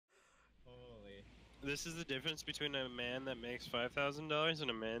This is the difference between a man that makes $5,000 and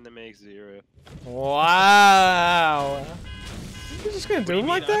a man that makes 0. Wow. You're just gonna do him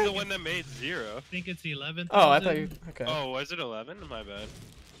like that? I'm the one that made 0. I think it's 11. Oh, I thought you. Okay. Oh, was it 11? My bad.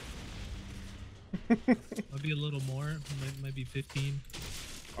 Might be a little more. Might be 15.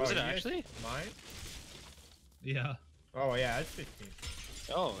 Was it actually? Mine? Yeah. Oh yeah, it's 15.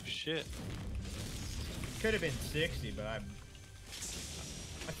 Oh shit. Could have been 60, but I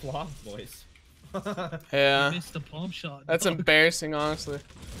flopped, boys. Yeah. You missed the palm shot. That's embarrassing, honestly.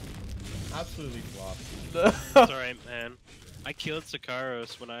 Absolutely flopped. It's alright, man. I killed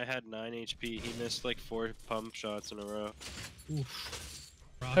Sakaros when I had 9 HP. He missed like 4 pump shots in a row. Oof.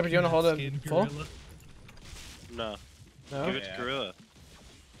 Pepper, you wanna hold it full? No. No? Give it to Gorilla.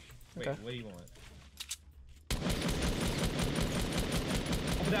 Wait, Okay. what do you want?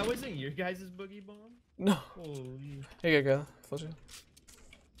 Oh, that wasn't your guys' boogie bomb? No. Holy. Here you go. Flush it.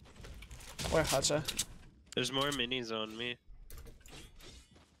 Where hotshot? There's more minis on me.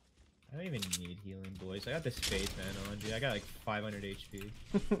 I don't even need healing, boys. I got the space man on, dude. I got like 500 HP.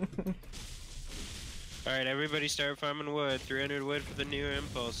 Alright, everybody start farming wood. 300 wood for the new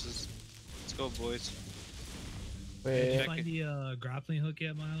impulses. Let's go, boys. Did Wait. you find the grappling hook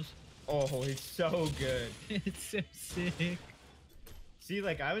yet, Miles? Oh, it's so good. It's so sick. See,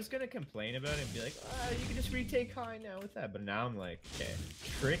 like, I was gonna complain about it and be like, you can just retake high now with that. But now I'm like, okay,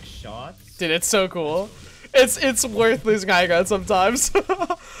 trick shots? Dude, it's so cool. It's worth losing high ground sometimes.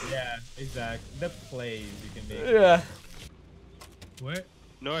 Yeah, exactly. The plays you can make. Yeah. Where?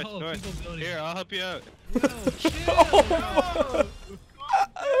 North, Oh, north. people building. Here, I'll help you out. No, chill. Oh!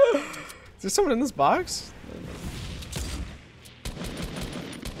 Is there someone in this box?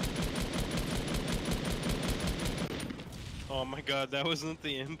 Oh my god, that wasn't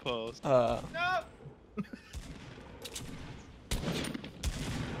the impulse. No!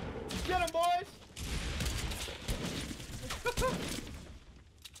 Get him, boys!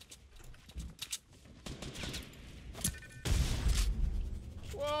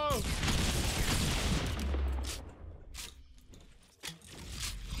 Whoa!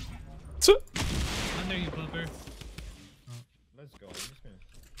 Under you, Pupper. Let's go. I'm just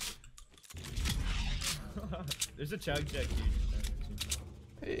gonna. There's a chug jet,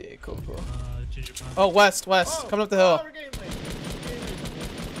 dude. Hey, cool, cool. Gingerpop. Oh, west, west. Coming up the hill. we're getting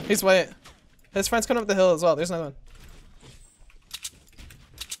late. He's wait. His friend's coming up the hill as well. There's another one.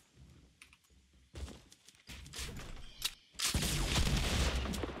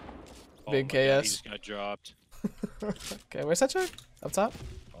 Oh Big my God, he KS. just got dropped. Okay, where's that truck? Up top?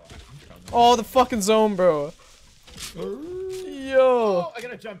 Oh, I'm coming. Oh, the fucking zone, bro. Yo. Oh, I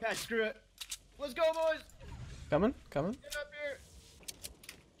gotta jump pad. Screw it. Let's go, boys. Coming, coming. Get up here.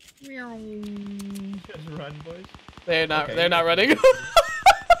 Just run, boys. They're not. Okay, They're not you're- running.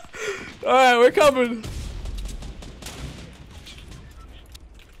 All right, we're coming.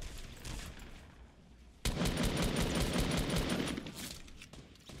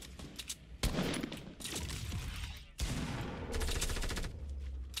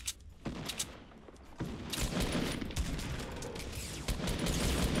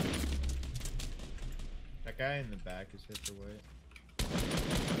 That guy in the back is hit the way.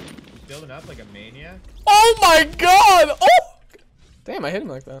 He's building up like a maniac. Oh my God! Oh, damn! I hit him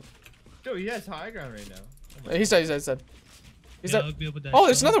like that. Dude, he has high ground right now. Oh my He's dead. He's dead. He's dead. He's Yeah, dead. hook me up with that Oh,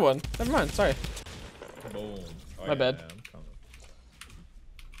 there's shot. another one. Never mind. Sorry. Boom. Oh, My bad. I'm coming.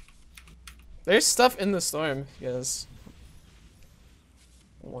 There's stuff in the storm. Yes.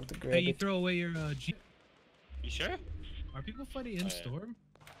 I want to grab Hey, you it. throw away your G. You sure? Are people fighting in Oh, yeah. storm?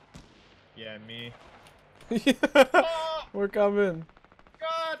 Yeah, me. Yeah. Oh, We're coming.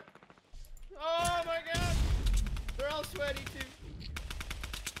 God. Oh, my God. They're all sweaty, too.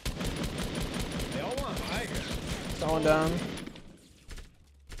 They all want high ground. Going down.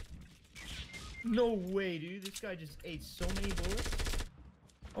 No way, dude. This guy just ate so many bullets.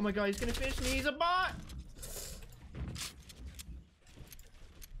 Oh, my God. He's going to finish me. He's a bot.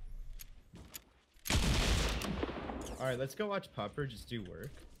 All right, let's go watch Pupper just do work.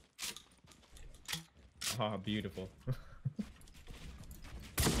 Oh, beautiful.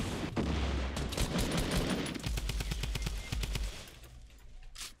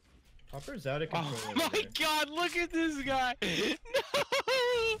 Pupper's out of control. Oh over my there. God, look at this guy!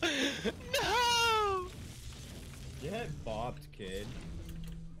 No! No! Get bopped, kid.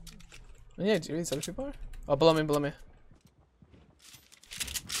 Yeah, do you need other people? Oh, below me, below me.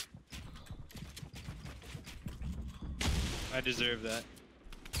 I deserve that.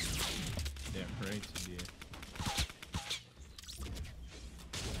 Yeah, right, yeah.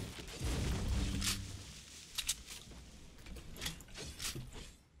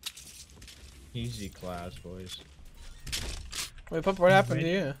 Easy class, boys. Wait, Pupper, what happened to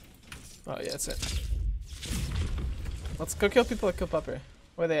you? Oh yeah, that's it. Let's go kill people that kill Pupper.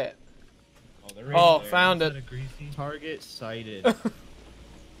 Where they at? Oh, they're right Oh, there. found Is it. that a greasy? Target sighted.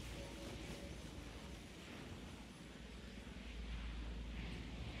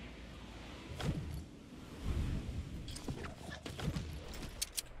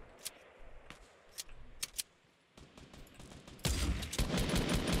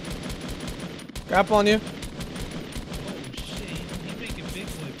 Grapple on you. Oh shit, he's making big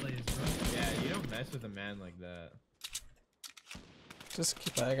boy plays, bro. Yeah, you don't mess with a man like that. Just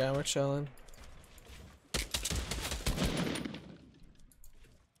keep that guy, we're chilling.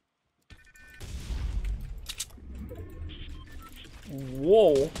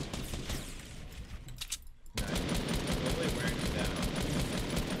 Whoa. Nice. Totally wearing him down.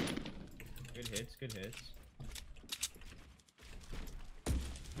 Good hits, good hits.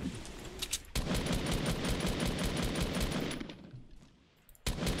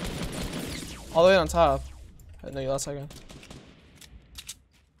 All the way on top. I know you last second.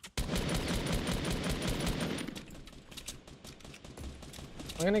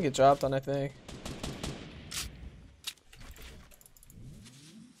 I'm gonna get dropped on, I think.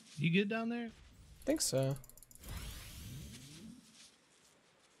 You good down there? I think so.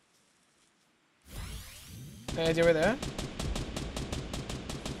 Any idea where they're at?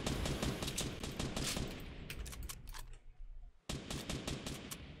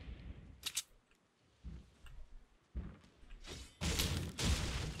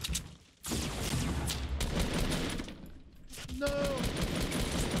 No.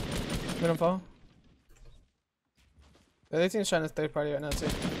 We don't fall. The other team's trying to third party right now too.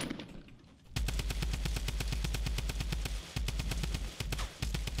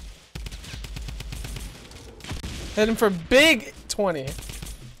 Hit him for big 20.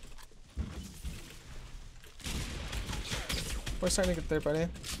 We're starting to get third party.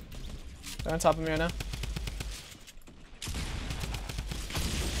 They're on top of me right now.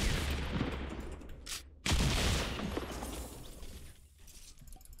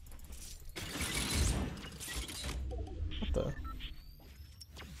 What the?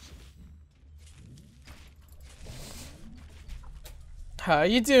 How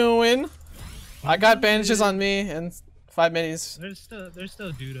you doing? I got bandages on me and 5 minis. There's still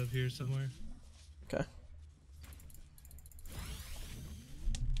a dude up here somewhere. Okay.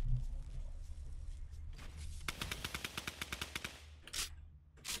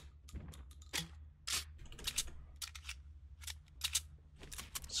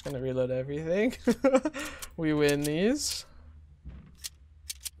 Just gonna reload everything. We win these.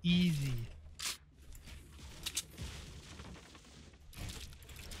 Easy.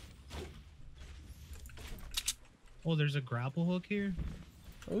 Oh, there's a grapple hook here.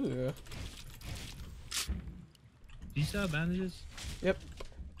 Ooh. Do you still have bandages? Yep.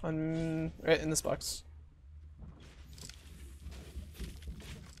 On right in this box.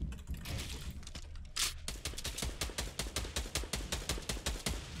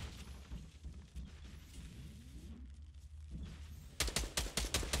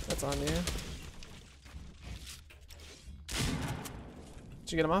 That's on you.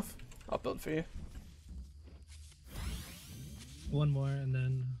 Did you get him off? I'll build for you. One more, and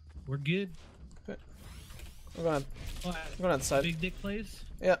then we're good. I'm going. Oh, I'm going on the side. big dick plays.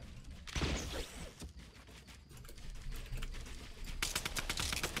 Yeah.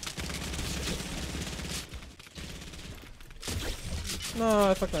 No,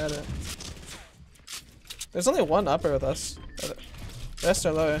 I fucking had it. There's only one upper with us. The rest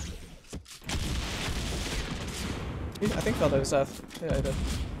are lower. I think fell to his death. Yeah, I did.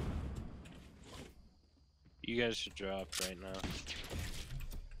 You guys should drop right now.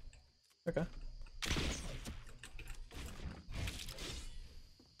 Okay.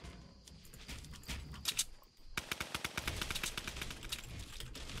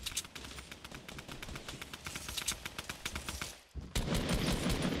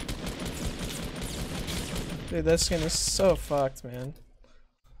 Dude, this skin is so fucked, man.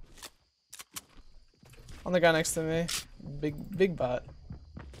 On the guy next to me. Big bot.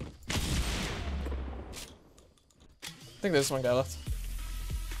 I think there's one guy left.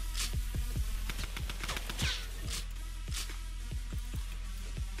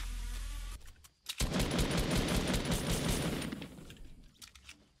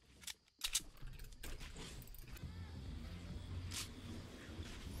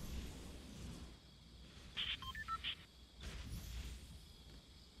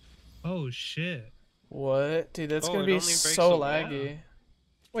 Oh shit! What? Dude, that's Oh, gonna it be only breaks so the wall. laggy.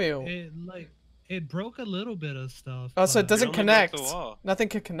 Wait. It broke a little bit of stuff. Oh, so it but- doesn't only broke the connect. wall. Nothing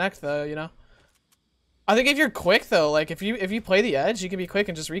can connect though, you know? I think if you're quick though, like if you play the edge, you can be quick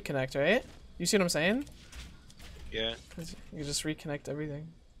and just reconnect, right? You see what I'm saying? Yeah. 'Cause you can just reconnect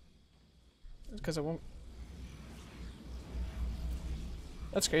everything. Because it won't.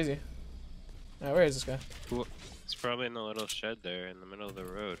 That's crazy. Alright, where is this guy? Well, it's probably in the little shed there in the middle of the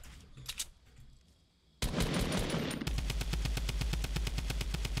road.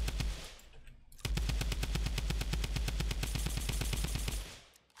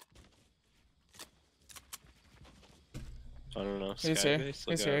 I don't know. He's here. Skybase, He's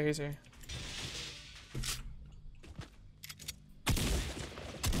look here. out. He's here.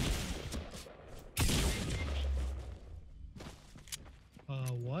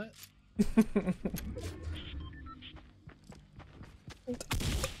 What?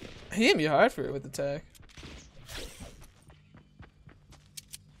 He hit me hard for it with the tag.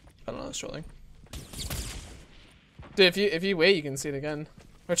 I don't know. It's trolling. Dude, if you wait, you can see it again.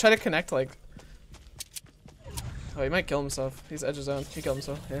 Or try to connect like. Oh, he might kill himself. He's edge of zone. He killed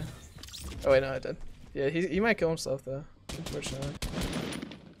himself. Yeah. Oh wait, no, I did. Yeah, he might kill himself though. Unfortunately.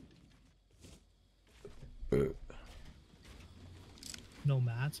 No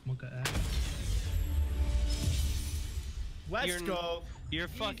mats, mocha X. Let's go. You're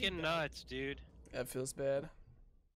fucking nuts, dude. That feels bad.